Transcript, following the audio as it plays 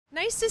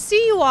Nice to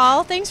see you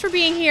all. Thanks for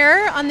being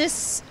here on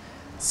this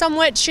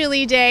somewhat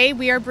chilly day.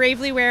 We are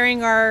bravely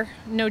wearing our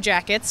no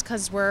jackets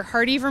because we're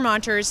hardy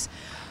Vermonters.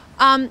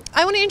 I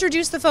want to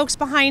introduce the folks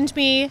behind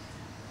me.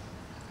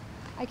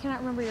 I cannot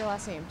remember your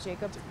last name,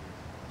 Jacob.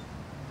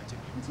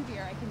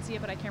 Mativier. I can see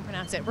it, but I can't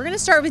pronounce it. We're going to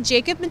start with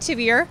Jacob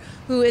Mativier,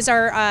 who is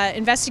our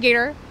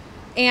investigator,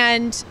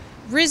 and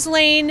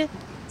Rizlane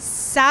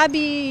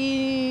Sabiani.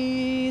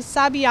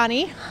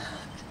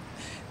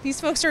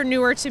 These folks are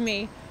newer to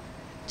me.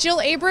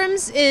 Jill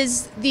Abrams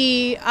is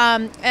the,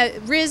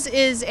 Riz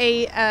is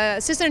a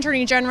Assistant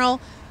Attorney General.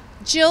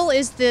 Jill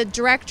is the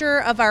director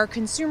of our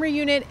consumer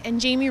unit,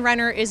 and Jamie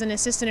Renner is an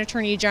Assistant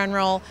Attorney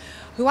General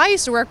who I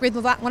used to work with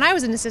when I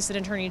was an Assistant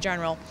Attorney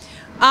General.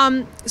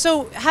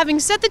 So having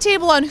set the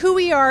table on who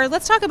we are,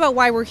 let's talk about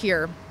why we're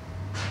here.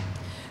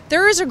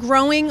 There is a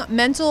growing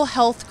mental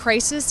health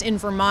crisis in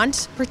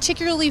Vermont,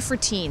 particularly for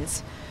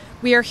teens.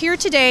 We are here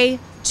today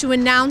to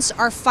announce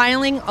our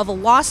filing of a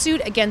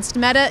lawsuit against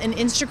Meta and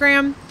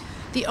Instagram,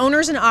 the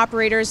owners and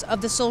operators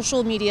of the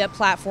social media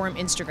platform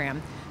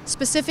Instagram.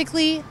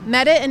 Specifically,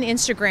 Meta and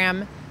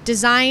Instagram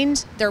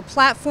designed their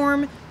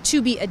platform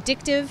to be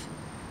addictive,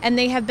 and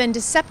they have been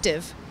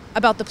deceptive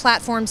about the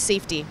platform's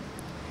safety.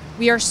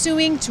 We are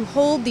suing to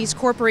hold these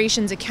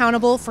corporations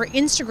accountable for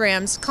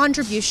Instagram's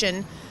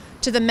contribution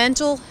to the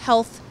mental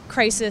health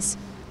crisis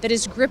that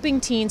is gripping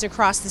teens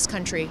across this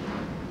country.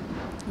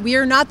 We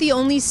are not the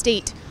only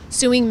state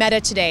suing Meta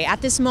today.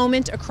 At this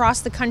moment, across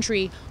the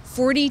country,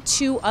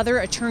 42 other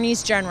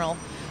attorneys general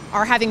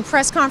are having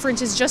press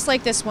conferences just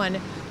like this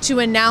one to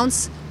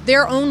announce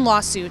their own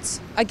lawsuits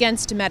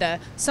against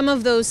Meta. Some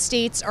of those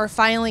states are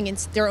filing in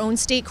their own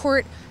state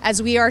court, as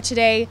we are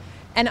today,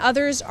 and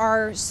others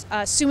are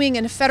suing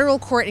in a federal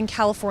court in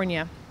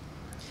California.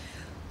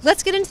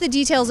 Let's get into the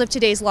details of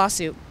today's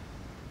lawsuit.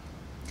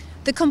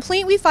 The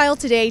complaint we filed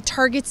today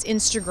targets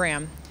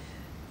Instagram.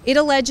 It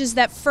alleges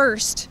that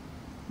first,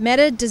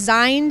 Meta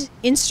designed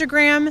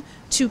Instagram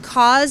to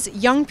cause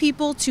young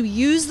people to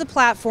use the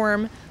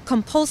platform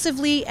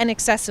compulsively and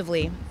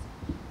excessively.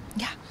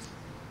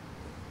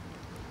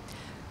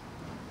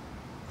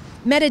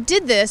 Meta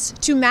did this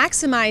to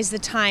maximize the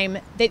time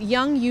that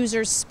young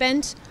users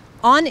spent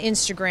on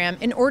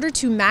Instagram in order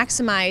to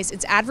maximize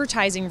its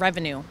advertising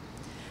revenue.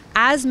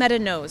 As Meta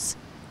knows,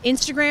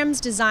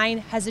 Instagram's design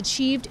has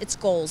achieved its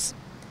goals.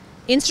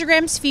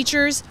 Instagram's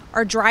features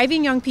are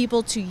driving young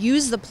people to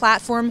use the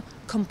platform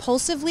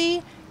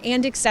compulsively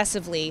and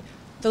excessively.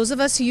 Those of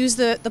us who use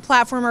the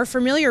platform are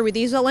familiar with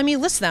these, but let me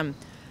list them.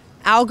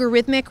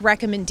 Algorithmic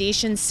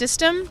recommendation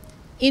system,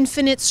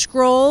 infinite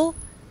scroll,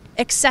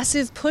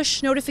 excessive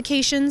push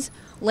notifications,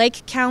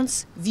 like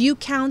counts, view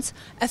counts,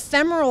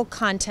 ephemeral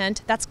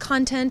content, that's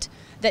content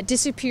that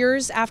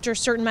disappears after a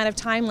certain amount of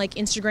time, like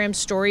Instagram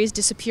stories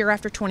disappear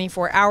after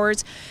 24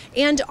 hours,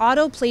 and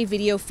autoplay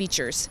video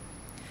features.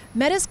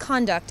 Meta's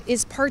conduct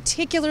is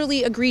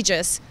particularly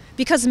egregious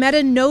because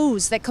Meta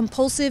knows that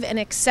compulsive and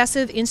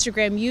excessive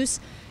Instagram use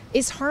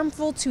is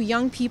harmful to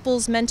young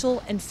people's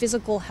mental and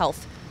physical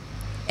health,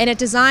 and it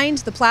designed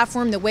the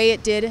platform the way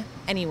it did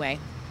anyway.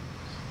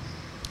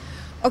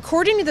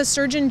 According to the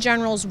Surgeon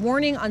General's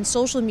warning on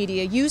social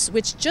media use,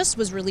 which just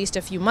was released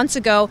a few months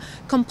ago,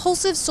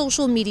 compulsive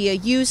social media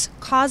use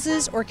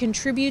causes or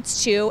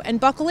contributes to, and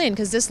buckle in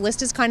because this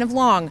list is kind of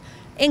long,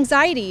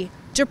 anxiety,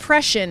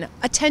 depression,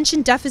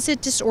 attention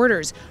deficit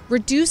disorders,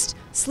 reduced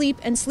sleep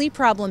and sleep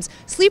problems.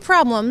 Sleep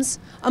problems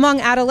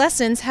among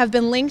adolescents have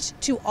been linked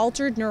to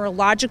altered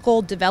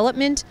neurological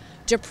development,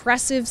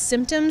 depressive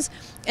symptoms,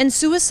 and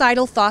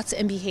suicidal thoughts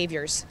and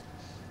behaviors.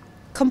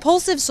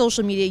 Compulsive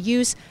social media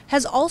use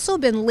has also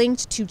been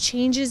linked to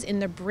changes in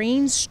the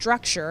brain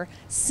structure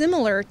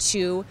similar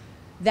to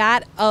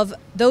that of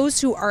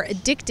those who are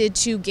addicted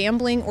to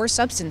gambling or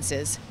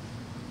substances.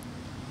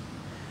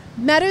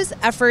 Meta's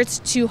efforts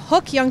to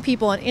hook young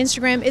people on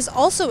Instagram is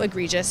also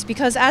egregious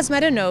because, as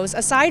Meta knows,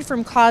 aside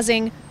from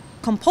causing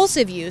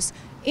compulsive use,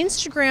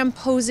 Instagram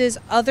poses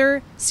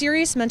other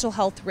serious mental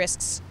health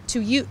risks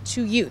to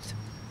youth.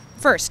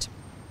 First,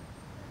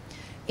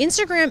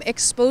 Instagram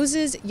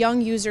exposes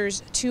young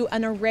users to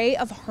an array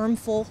of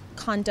harmful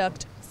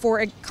content.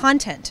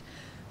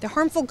 The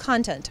harmful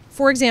content,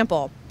 for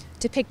example,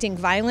 depicting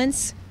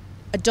violence,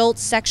 adult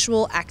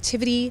sexual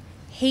activity,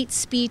 hate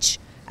speech,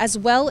 as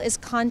well as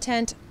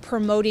content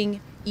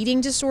promoting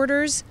eating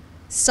disorders,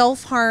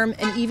 self-harm,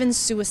 and even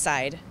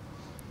suicide.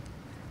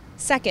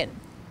 Second,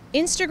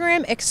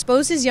 Instagram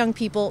exposes young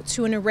people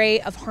to an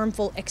array of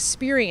harmful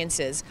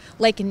experiences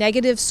like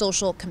negative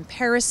social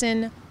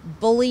comparison,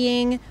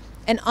 bullying,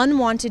 and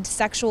unwanted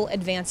sexual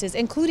advances,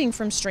 including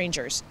from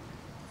strangers.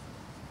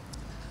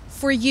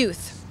 For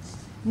youth,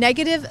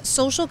 negative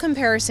social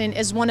comparison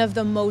is one of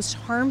the most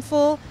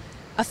harmful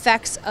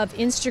effects of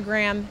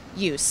Instagram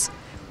use,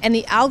 and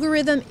the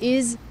algorithm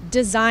is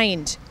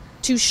designed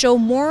to show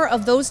more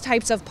of those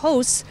types of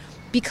posts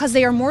because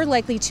they are more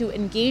likely to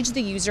engage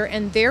the user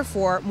and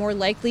therefore more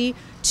likely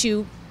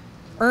to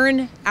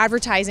earn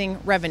advertising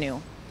revenue.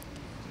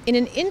 In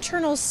an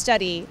internal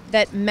study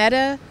that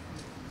Meta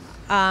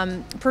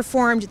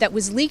performed that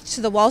was leaked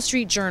to the Wall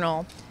Street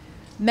Journal,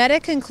 Meta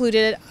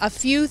concluded a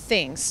few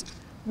things.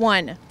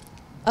 One,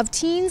 of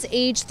teens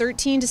aged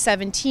 13 to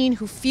 17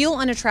 who feel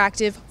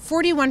unattractive,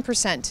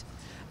 41%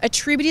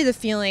 attributed the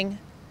feeling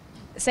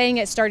saying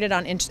it started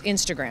on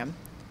Instagram.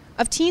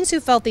 Of teens who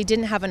felt they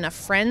didn't have enough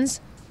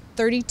friends,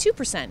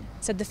 32%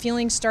 said the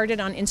feeling started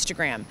on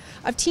Instagram.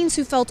 Of teens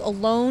who felt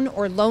alone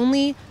or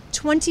lonely,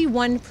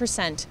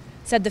 21%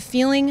 said the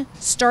feeling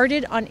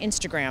started on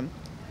Instagram.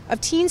 Of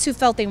teens who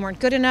felt they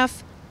weren't good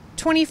enough,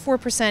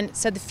 24%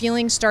 said the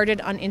feeling started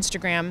on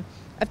Instagram.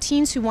 Of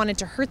teens who wanted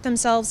to hurt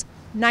themselves,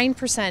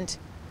 9%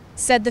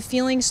 said the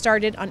feeling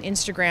started on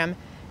Instagram.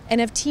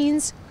 And of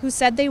teens who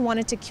said they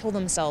wanted to kill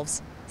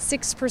themselves,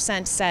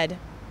 6% said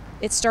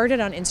it started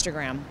on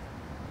Instagram.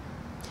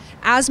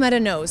 As Meta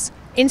knows,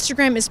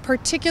 Instagram is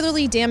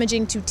particularly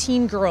damaging to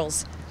teen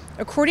girls.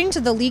 According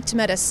to the leaked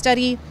Meta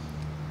study,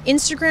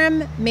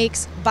 Instagram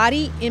makes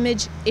body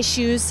image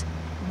issues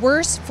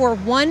worse for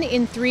 1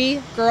 in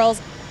 3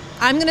 girls.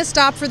 I'm gonna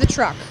stop for the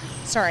truck.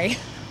 Sorry.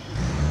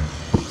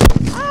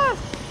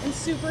 I'm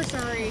super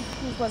sorry.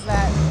 Who was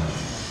that?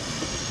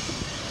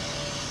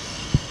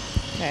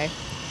 Okay.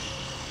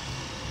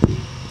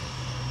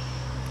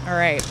 All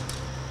right.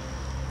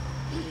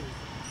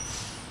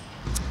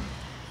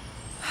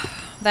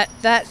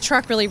 That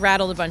truck really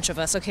rattled a bunch of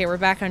us. Okay, we're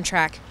back on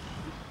track.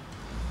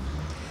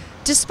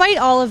 Despite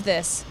all of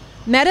this,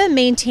 Meta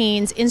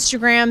maintains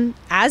Instagram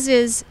as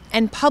is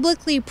and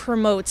publicly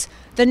promotes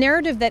the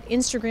narrative that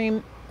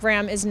Instagram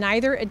is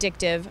neither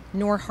addictive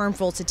nor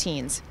harmful to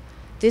teens.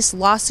 This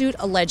lawsuit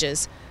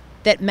alleges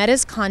that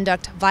Meta's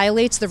conduct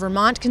violates the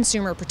Vermont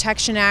Consumer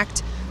Protection Act,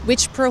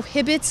 which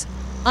prohibits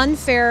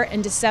unfair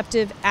and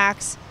deceptive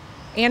acts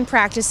and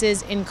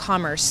practices in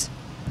commerce.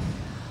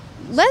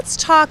 Let's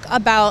talk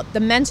about the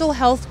mental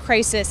health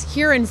crisis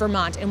here in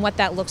Vermont and what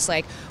that looks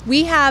like.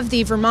 We have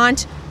the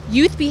Vermont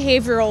Youth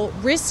Behavioral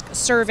Risk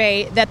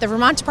Survey that the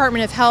Vermont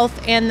Department of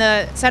Health and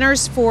the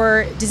Centers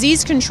for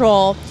Disease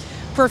Control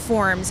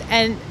performs.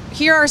 And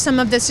here are some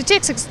of the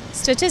statistics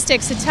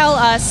to tell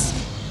us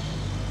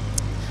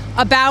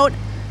about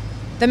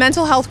the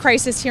mental health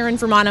crisis here in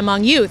Vermont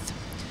among youth.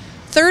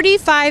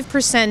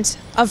 35%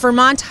 of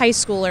Vermont high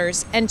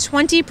schoolers and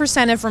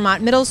 20% of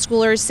Vermont middle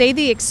schoolers say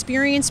they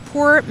experience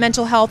poor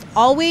mental health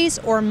always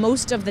or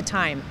most of the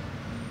time.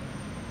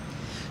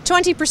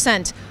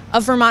 20%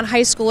 of Vermont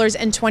high schoolers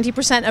and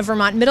 20% of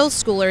Vermont middle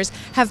schoolers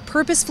have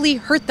purposefully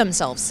hurt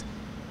themselves.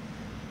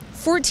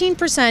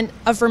 14%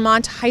 of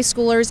Vermont high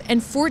schoolers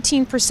and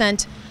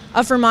 14%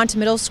 of Vermont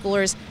middle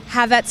schoolers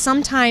have at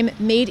some time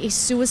made a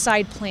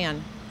suicide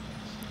plan.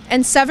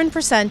 And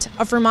 7%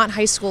 of Vermont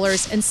high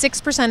schoolers and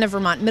 6% of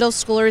Vermont middle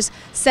schoolers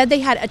said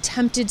they had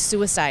attempted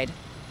suicide.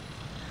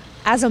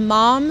 As a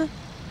mom,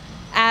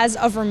 as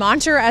a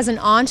Vermonter, as an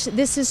aunt,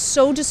 this is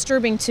so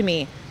disturbing to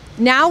me.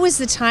 Now is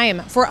the time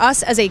for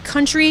us as a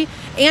country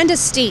and a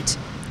state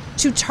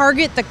to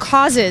target the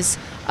causes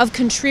of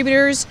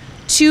contributors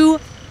to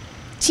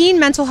teen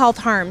mental health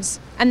harms.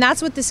 And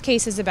that's what this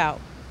case is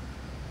about.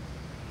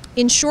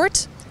 In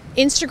short,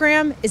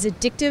 Instagram is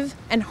addictive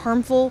and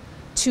harmful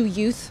to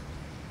youth.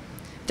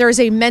 There is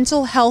a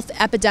mental health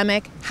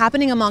epidemic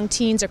happening among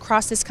teens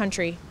across this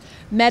country.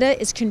 Meta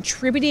is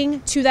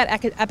contributing to that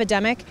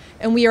epidemic,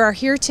 and we are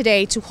here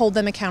today to hold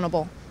them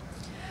accountable.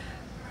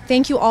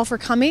 Thank you all for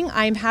coming.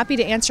 I'm happy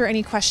to answer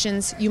any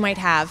questions you might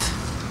have.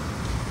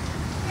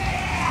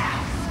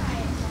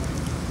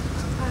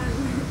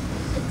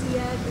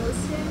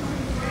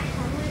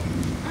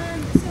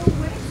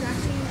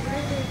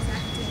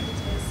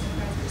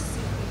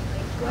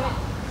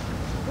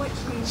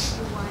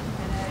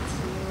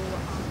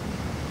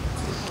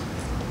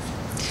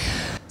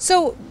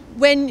 So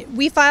when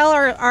we file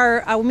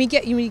when we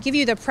give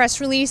you the press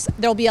release,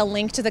 there'll be a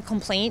link to the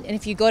complaint, and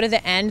if you go to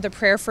the end, the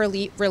prayer for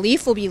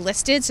relief will be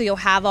listed, so you'll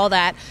have all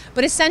that.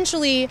 But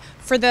essentially,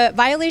 for the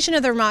violation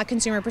of the Vermont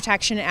Consumer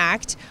Protection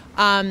Act,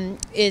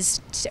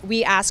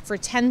 we ask for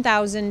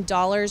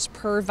 $10,000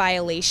 per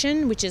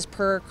violation, which is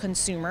per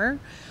consumer.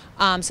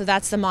 So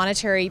that's the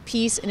monetary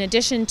piece, in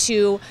addition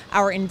to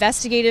our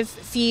investigative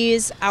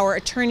fees, our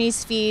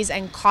attorney's fees,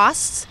 and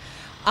costs.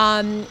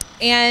 And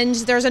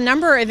there's a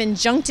number of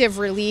injunctive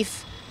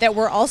relief that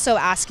we're also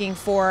asking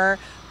for.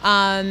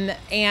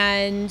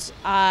 And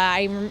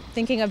I'm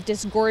thinking of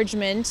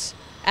disgorgement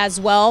as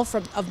well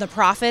of the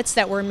profits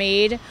that were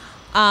made.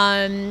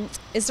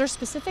 Is there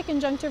specific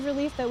injunctive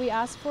relief that we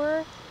ask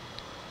for?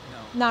 No.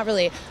 Not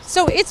really.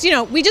 So it's,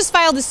 we just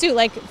filed the suit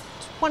like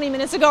 20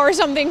 minutes ago or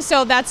something.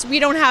 So we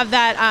don't have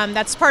that.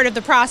 That's part of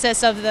the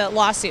process of the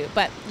lawsuit.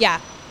 But yeah.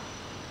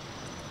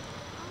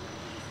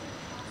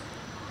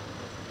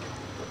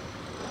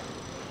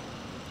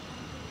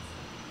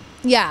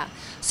 Yeah.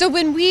 So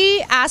when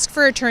we ask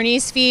for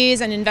attorney's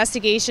fees and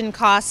investigation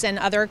costs and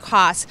other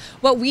costs,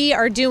 what we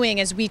are doing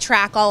is we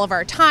track all of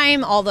our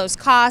time, all those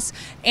costs,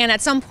 and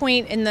at some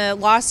point in the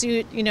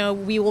lawsuit,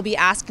 we will be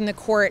asking the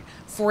court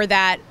for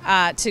that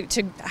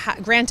to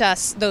grant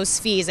us those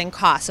fees and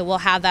costs. So we'll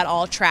have that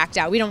all tracked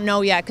out. We don't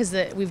know yet because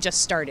we've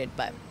just started,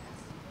 but.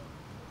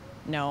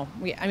 No.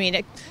 I mean,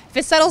 if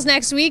it settles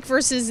next week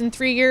versus in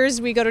 3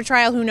 years we go to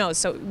trial, who knows?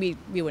 So we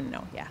wouldn't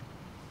know. Yeah.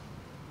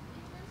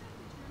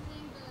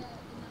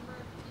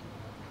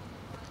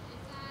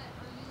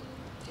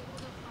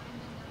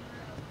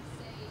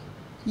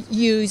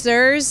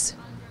 Users.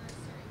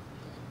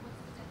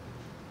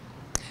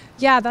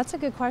 Yeah, that's a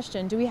good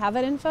question. Do we have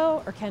that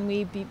info, or can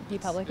we be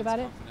public about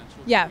it?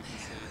 Yeah.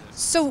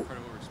 So,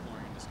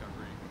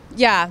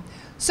 yeah.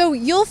 So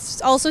you'll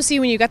also see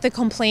when you get the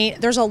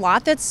complaint, there's a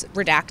lot that's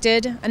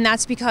redacted, and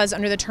that's because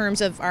under the terms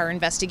of our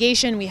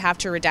investigation, we have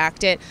to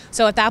redact it.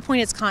 So at that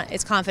point,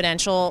 it's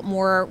confidential.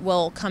 More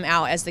will come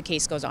out as the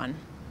case goes on. Is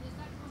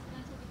that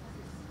confidential because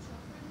it's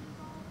children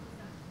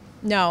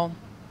involved? No.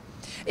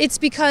 It's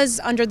because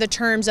under the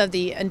terms of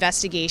the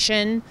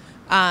investigation,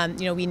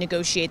 we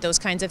negotiate those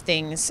kinds of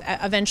things.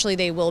 Eventually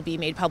they will be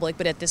made public,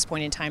 but at this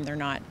point in time, they're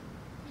not.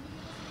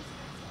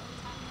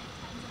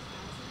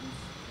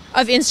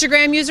 Of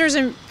Instagram users,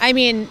 and I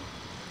mean,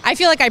 I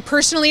feel like I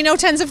personally know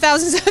tens of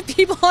thousands of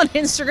people on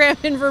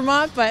Instagram in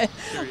Vermont, but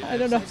sure, I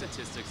don't know.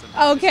 Statistics.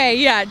 Okay,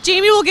 yeah.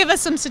 Jamie will give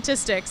us some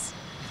statistics.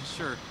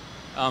 Sure.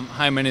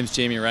 Hi, my name is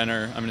Jamie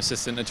Renner. I'm an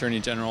assistant attorney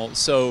general.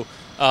 So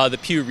the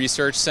Pew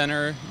Research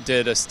Center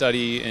did a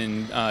study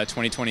in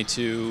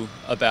 2022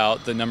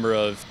 about the number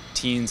of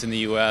teens in the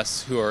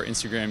U.S. who are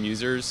Instagram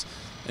users.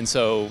 And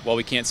so while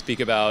we can't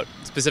speak about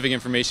specific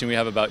information we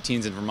have about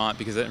teens in Vermont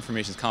because that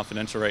information is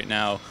confidential right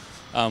now,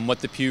 what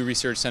the Pew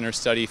Research Center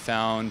study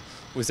found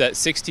was that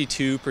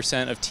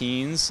 62% of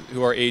teens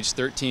who are age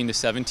 13 to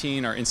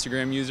 17 are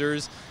Instagram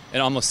users,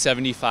 and almost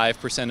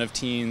 75% of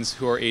teens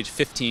who are age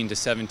 15 to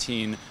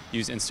 17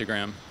 use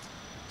Instagram.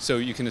 So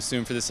you can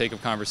assume for the sake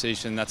of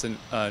conversation that's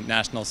a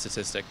national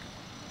statistic.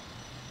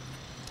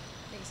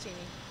 Thanks, Jamie.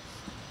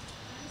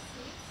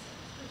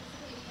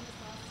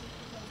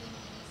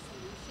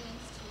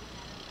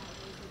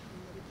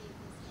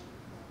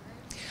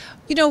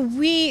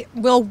 We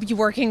will be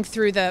working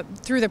through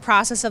the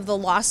process of the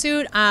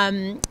lawsuit,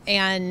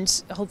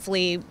 and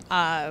hopefully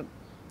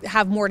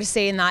have more to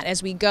say in that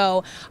as we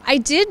go. I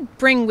did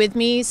bring with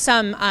me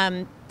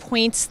some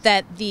points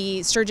that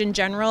the Surgeon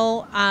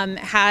General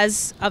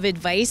has of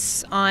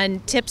advice on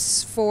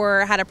tips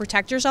for how to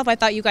protect yourself. I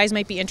thought you guys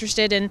might be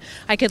interested, and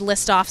I could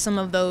list off some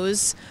of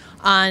those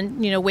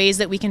on ways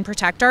that we can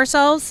protect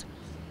ourselves.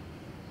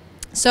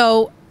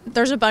 So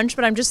there's a bunch,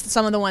 but I'm just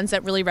some of the ones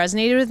that really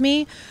resonated with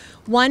me.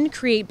 One,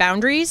 create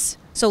boundaries.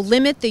 So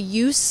limit the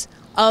use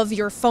of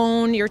your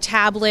phone, your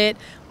tablet,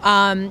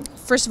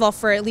 first of all,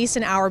 for at least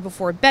an hour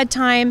before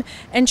bedtime,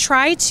 and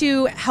try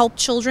to help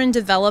children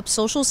develop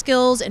social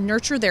skills and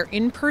nurture their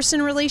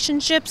in-person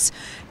relationships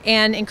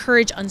and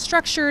encourage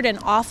unstructured and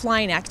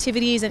offline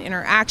activities and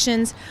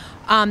interactions.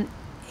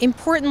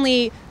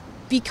 Importantly,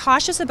 be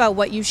cautious about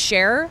what you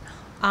share.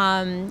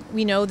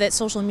 We know that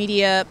social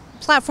media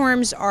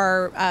platforms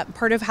are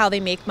part of how they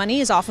make money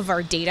is off of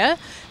our data,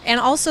 and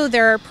also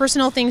there are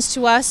personal things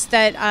to us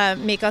that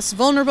make us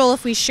vulnerable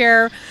if we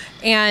share,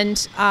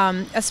 and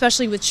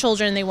especially with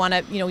children, we want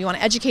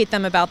to educate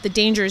them about the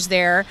dangers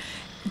there.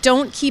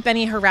 Don't keep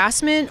any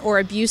harassment or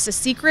abuse a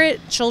secret.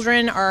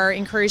 Children are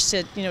encouraged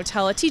to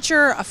tell a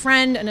teacher, a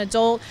friend, an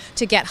adult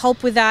to get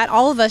help with that.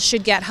 All of us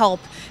should get help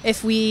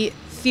if we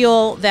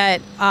feel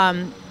that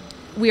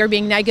we are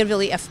being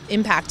negatively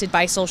impacted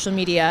by social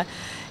media.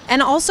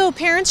 And also,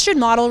 parents should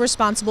model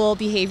responsible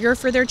behavior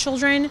for their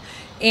children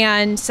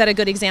and set a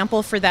good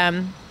example for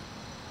them.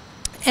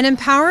 And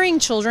empowering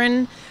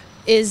children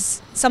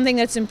is something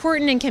that's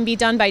important and can be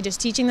done by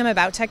just teaching them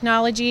about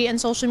technology and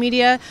social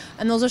media.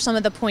 And those are some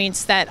of the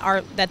points that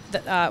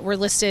were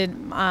listed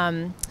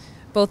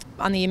both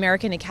on the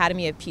American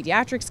Academy of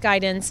Pediatrics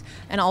guidance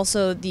and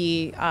also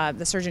the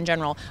Surgeon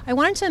General. I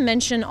wanted to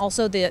mention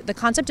also the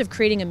concept of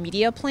creating a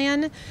media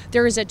plan.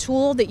 There is a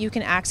tool that you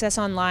can access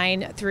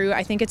online through,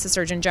 I think it's the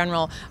Surgeon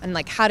General, on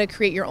like how to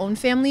create your own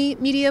family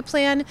media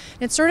plan.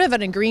 It's sort of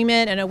an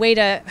agreement and a way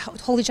to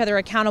hold each other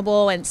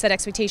accountable and set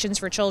expectations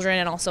for children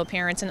and also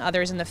parents and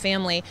others in the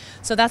family.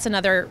 So that's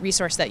another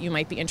resource that you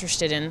might be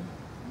interested in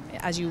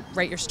as you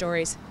write your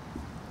stories.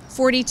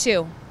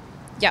 42.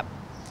 Yep.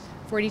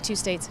 42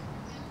 states.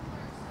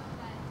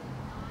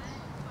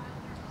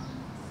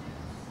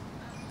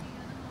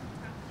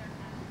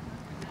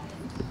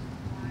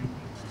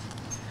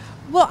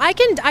 Well, I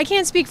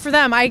can't speak for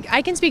them. I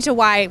can speak to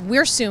why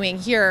we're suing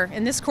here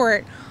in this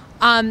court.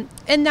 And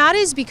that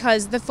is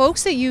because the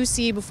folks that you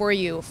see before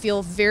you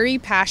feel very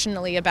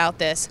passionately about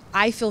this.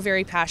 I feel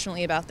very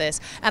passionately about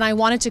this. And I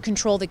wanted to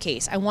control the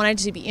case. I wanted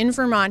to be in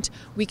Vermont.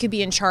 We could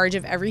be in charge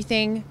of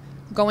everything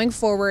going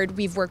forward.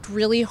 We've worked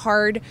really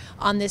hard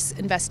on this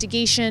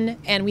investigation,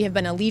 and we have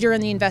been a leader in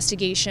the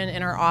investigation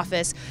in our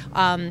office.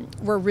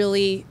 We're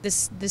really,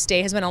 this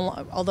day has been,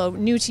 although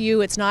new to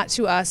you, it's not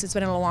to us, it's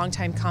been a long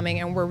time coming,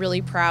 and we're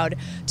really proud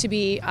to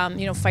be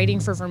fighting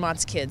for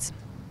Vermont's kids.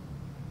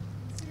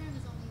 Instagram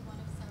is only one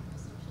of several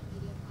social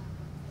media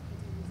platforms that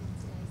kids are using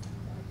today. Some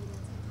would argue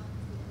that TikTok is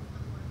going to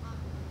become more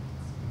popular than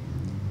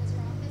Instagram. Does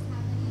your office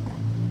have any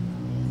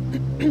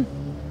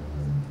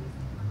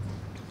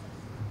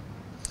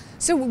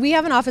So we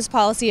have an office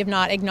policy of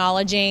not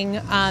acknowledging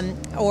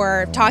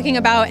or talking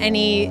about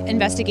any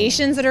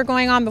investigations that are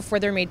going on before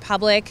they're made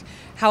public.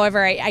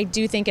 However, I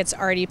do think it's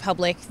already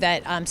public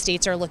that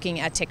states are looking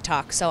at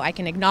TikTok. So I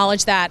can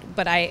acknowledge that,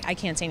 but I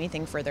can't say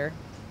anything further. Of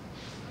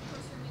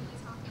course, you're mainly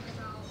talking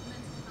about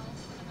mental health,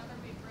 but another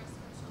big risk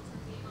of children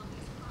being on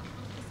these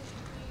platforms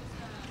specifically is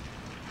the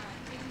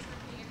things are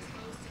being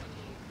exposed to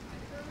any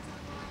predators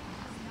online.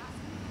 Is that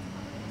something that's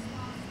covered as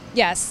well?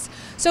 Yes.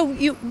 So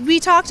we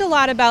talked a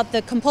lot about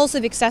the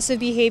compulsive excessive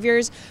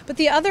behaviors, but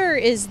the other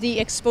is the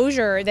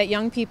exposure that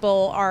young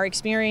people are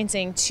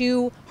experiencing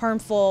to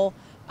harmful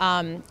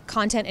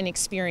content and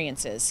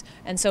experiences.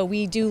 And so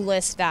we do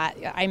list that.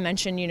 I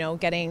mentioned,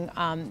 getting,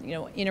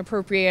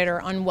 inappropriate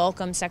or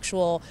unwelcome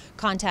sexual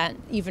content,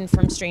 even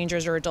from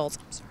strangers or adults.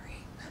 I'm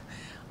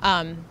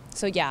sorry.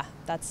 So yeah,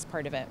 that's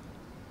part of it.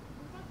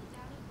 What about the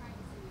data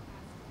privacy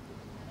aspect?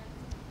 Given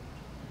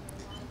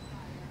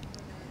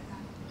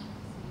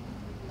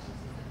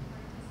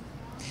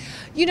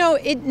that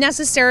as It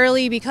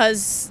necessarily,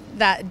 because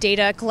that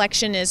data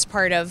collection is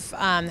part of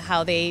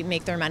how they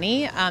make their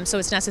money. So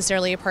it's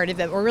necessarily a part of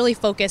it. We're really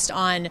focused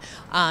on,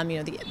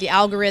 the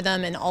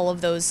algorithm and all of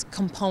those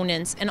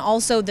components, and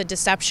also the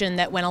deception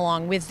that went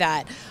along with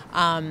that.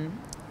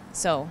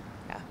 So,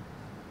 yeah.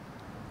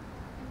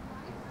 And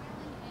why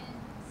filing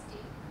in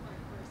state court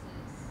versus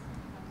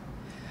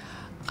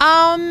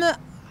federal?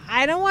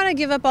 I don't want to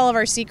give up all of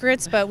our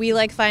secrets, but we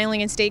like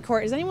filing in state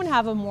court. Does anyone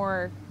have a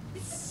more?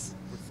 We're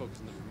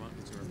focused on the Vermont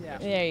Consumer Protection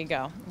Act. There you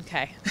go.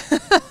 Okay.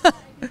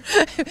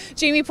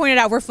 Jamie pointed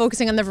out we're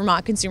focusing on the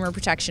Vermont Consumer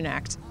Protection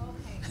Act.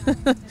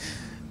 Okay.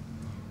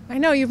 I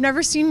know, you've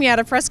never seen me at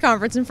a press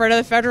conference in front of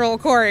the federal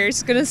court. You're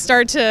just going to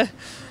start to,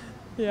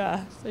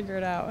 figure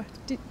it out.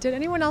 Did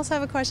anyone else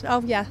have a question?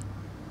 Oh, yeah. What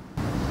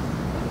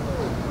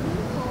do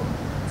you hope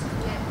to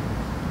get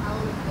out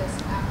of this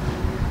after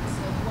you release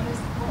it? What would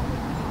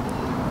be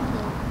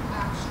the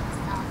actions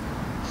after?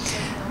 Do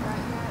you know that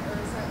yet? Or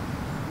is that,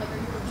 are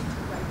you looking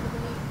to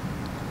regulate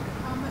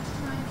how much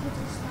time kids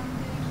are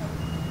spending?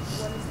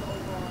 What is the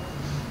overall?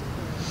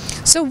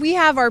 So we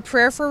have our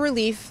prayer for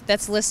relief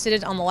that's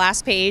listed on the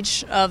last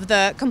page of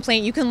the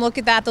complaint. You can look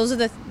at that. Those are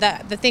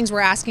the things we're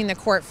asking the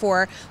court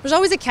for. There's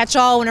always a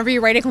catch-all whenever you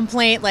write a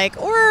complaint,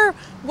 or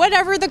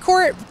whatever the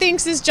court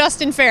thinks is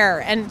just and fair,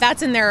 and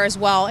that's in there as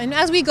well. And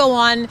as we go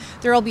on,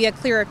 there will be a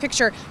clearer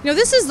picture.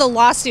 This is the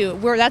lawsuit,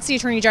 where that's the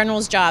Attorney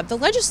General's job. The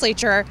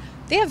legislature,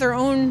 they have their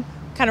own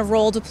kind of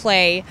role to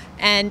play,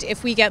 and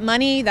if we get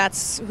money,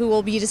 that's who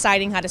will be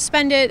deciding how to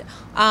spend it,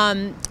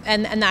 and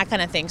that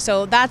kind of thing.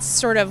 So that's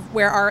sort of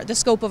where the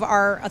scope of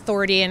our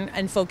authority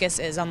and focus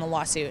is on the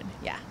lawsuit.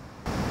 Yeah.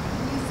 You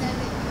said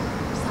that you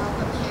yourself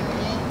are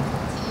parent to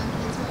young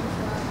kids who I'm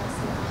sure are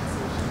also on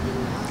social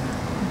media.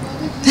 What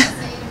would you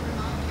say to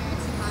Vermont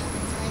parents who have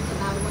concerns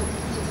about what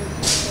their kids are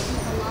doing?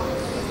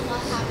 Because there's a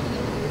lot happening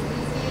in the news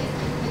these days,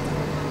 and kids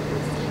are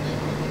probably seeing it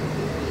and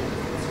they're very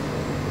concerned.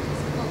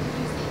 What would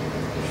you say to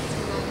those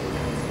parents who have these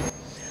concerns?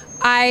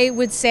 I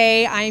would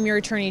say I am your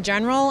Attorney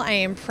General. I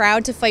am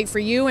proud to fight for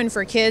you and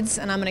for kids,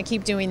 and I'm going to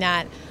keep doing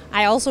that.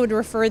 I also would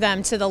refer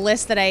them to the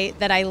list that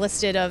I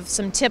listed of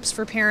some tips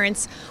for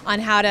parents on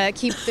how to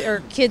keep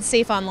their kids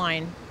safe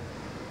online.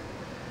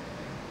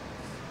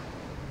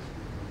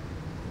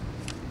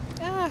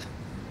 All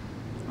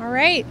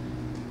right.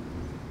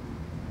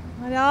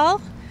 What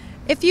else?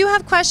 If you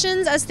have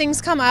questions as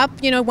things come up,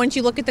 once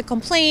you look at the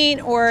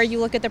complaint or you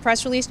look at the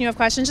press release and you have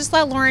questions, just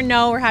let Lauren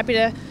know. We're happy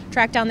to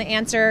track down the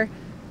answer.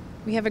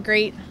 We have a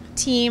great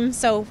team,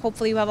 so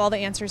hopefully you have all the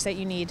answers that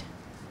you need.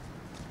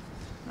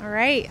 All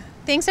right.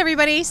 Thanks,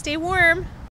 everybody. Stay warm.